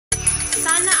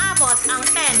Sana abot ang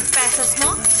 10 pesos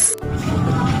mo?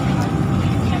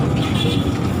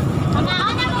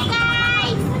 Una-una mo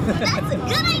guys! That's a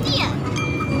good idea!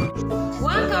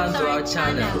 Welcome to our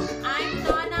channel. I'm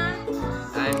Donna.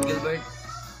 I'm Gilbert.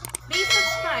 Please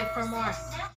subscribe for more.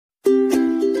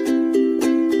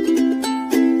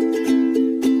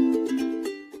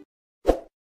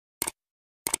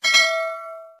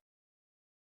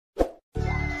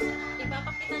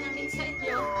 Ipapakita namin sa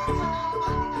inyo.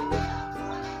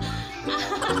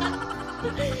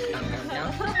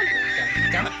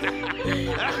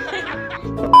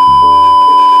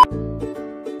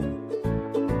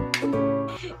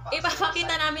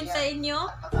 Ipapakita namin sa inyo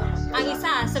ang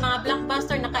isa sa mga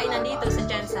blockbuster na kainan dito sa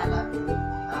Gensan.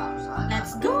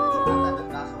 Let's go!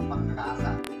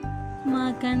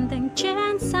 Magandang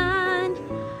Gensan!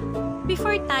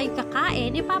 Before tayo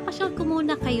kakain, ipapasyal ko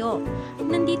muna kayo.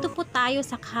 Nandito po tayo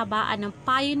sa kahabaan ng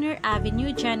Pioneer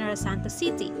Avenue, General Santos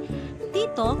City.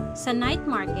 Dito, sa night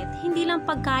market, hindi lang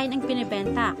pagkain ang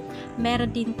binibenta.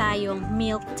 Meron din tayong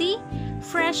milk tea,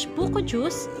 fresh buko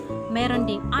juice, meron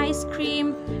ding ice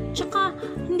cream, tsaka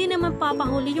hindi naman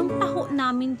papahuli yung taho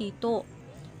namin dito.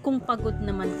 Kung pagod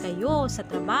naman kayo sa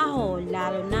trabaho,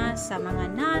 lalo na sa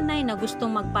mga nanay na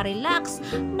gustong magpa-relax,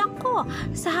 nako,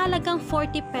 sa halagang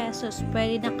 40 pesos,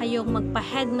 pwede na kayong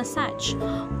magpa-head massage.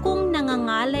 Kung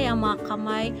nangangalay ang mga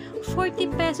kamay,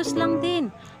 40 pesos lang din.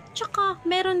 Tsaka,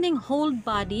 meron ding whole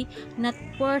body na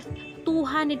worth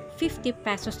 250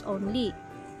 pesos only.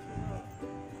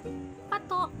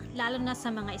 Patok, lalo na sa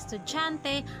mga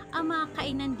estudyante, ang mga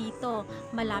kainan dito.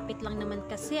 Malapit lang naman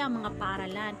kasi ang mga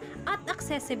paaralan at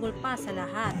accessible pa sa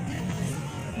lahat.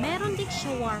 Meron ding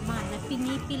shawarma na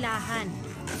pinipilahan.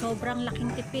 Sobrang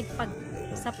laking tipid pag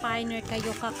sa Pioneer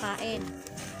kayo kakain.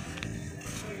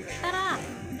 Tara,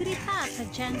 drita sa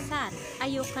Gensan.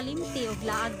 Ayaw kalimti o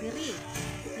laag diri.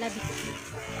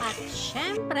 At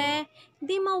syempre,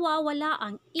 di mawawala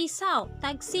ang isaw.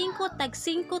 Tag 5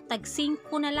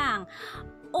 na lang.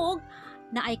 Og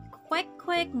na ay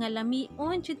kwek-kwek nga lami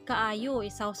onjud kaayo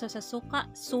isaw sa suka,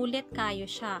 sulit kayo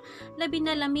siya. Labi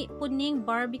na lami puning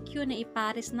barbecue na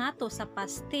ipares nato sa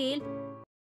pastel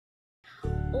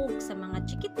og sa mga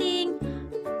chikiting.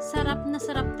 Sarap na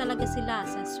sarap talaga sila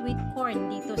sa sweet corn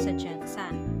dito sa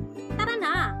Gensan. Tara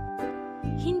na!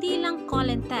 Hindi lang call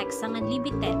and text ang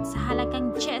unlimited sa halagang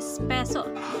 10 peso.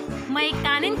 May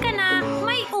kanin ka na,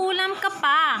 may ulam ka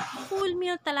pa. Full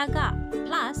meal talaga.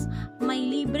 Plus, may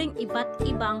libreng iba't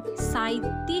ibang side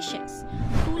dishes.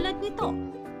 Tulad nito.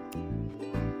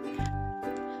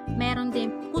 Meron din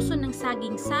puso ng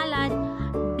saging salad,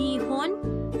 bihon,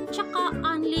 tsaka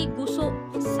only guso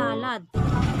salad.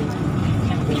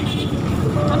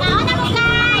 Una-una mo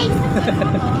guys!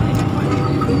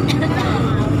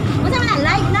 Masa mo na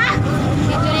live na?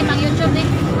 Ito rin pang YouTube din.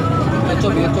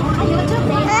 YouTube. YouTube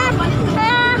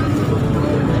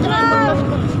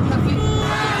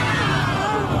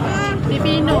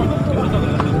Pipino.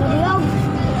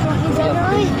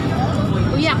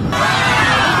 Uyak.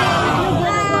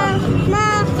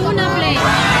 Tuna plate.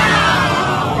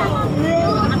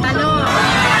 Mga talong.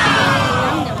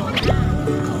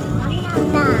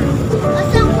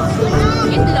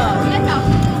 Itlog.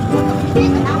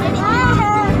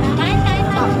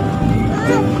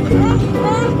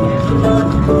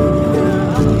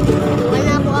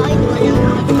 Wala po ay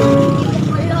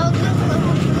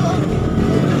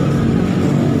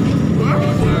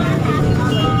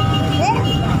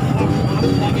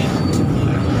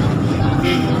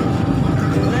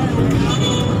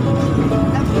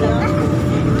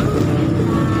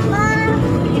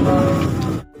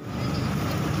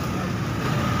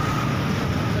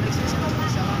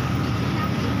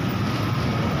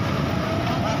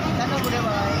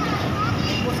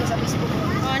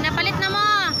Oh, napalit na mo.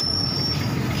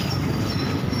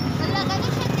 wala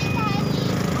ganun siya tindahan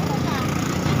eh. Ano ba?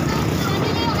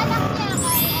 Nandun yung anak niya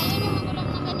kaya ayun yung magulang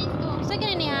na ganito. Sa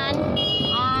ganinihan?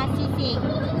 Sisig.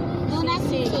 Tuna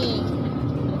sisig.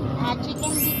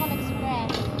 Chicken Bicol Express.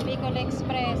 Bicol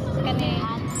Express. Kani.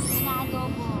 At tuna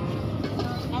adobo.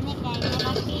 Kani kay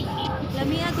malaki.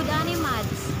 Lami agud ani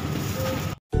mads.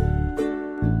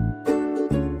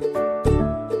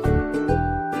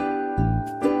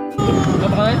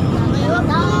 Apa kain?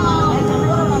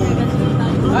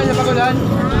 Ay, napagulan.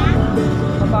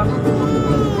 Apa?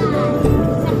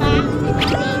 Isa pa?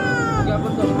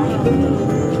 Gabon to.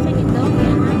 Ito.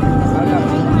 Alam.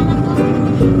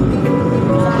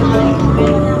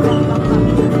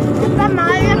 Basta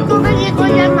mahal ko kasi ko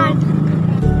naman.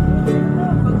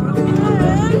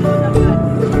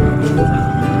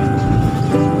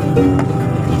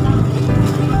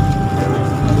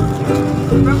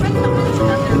 Perfect naman sa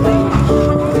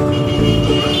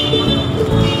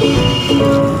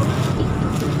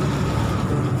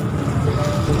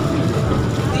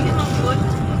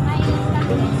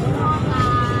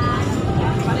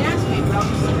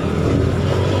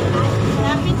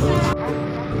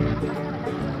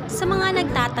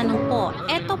magtatanong po,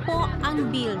 eto po ang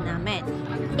bill namin.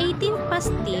 18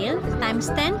 pastil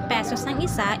times 10 pesos ang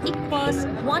isa equals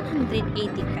 180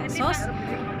 pesos.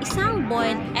 Isang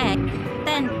boiled egg,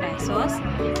 10 pesos.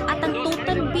 At ang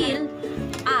total bill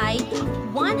ay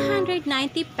 190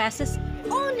 pesos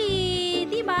only.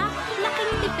 Diba?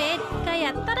 Laking tipid.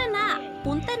 Kaya tara na,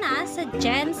 punta na sa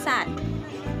Gensan.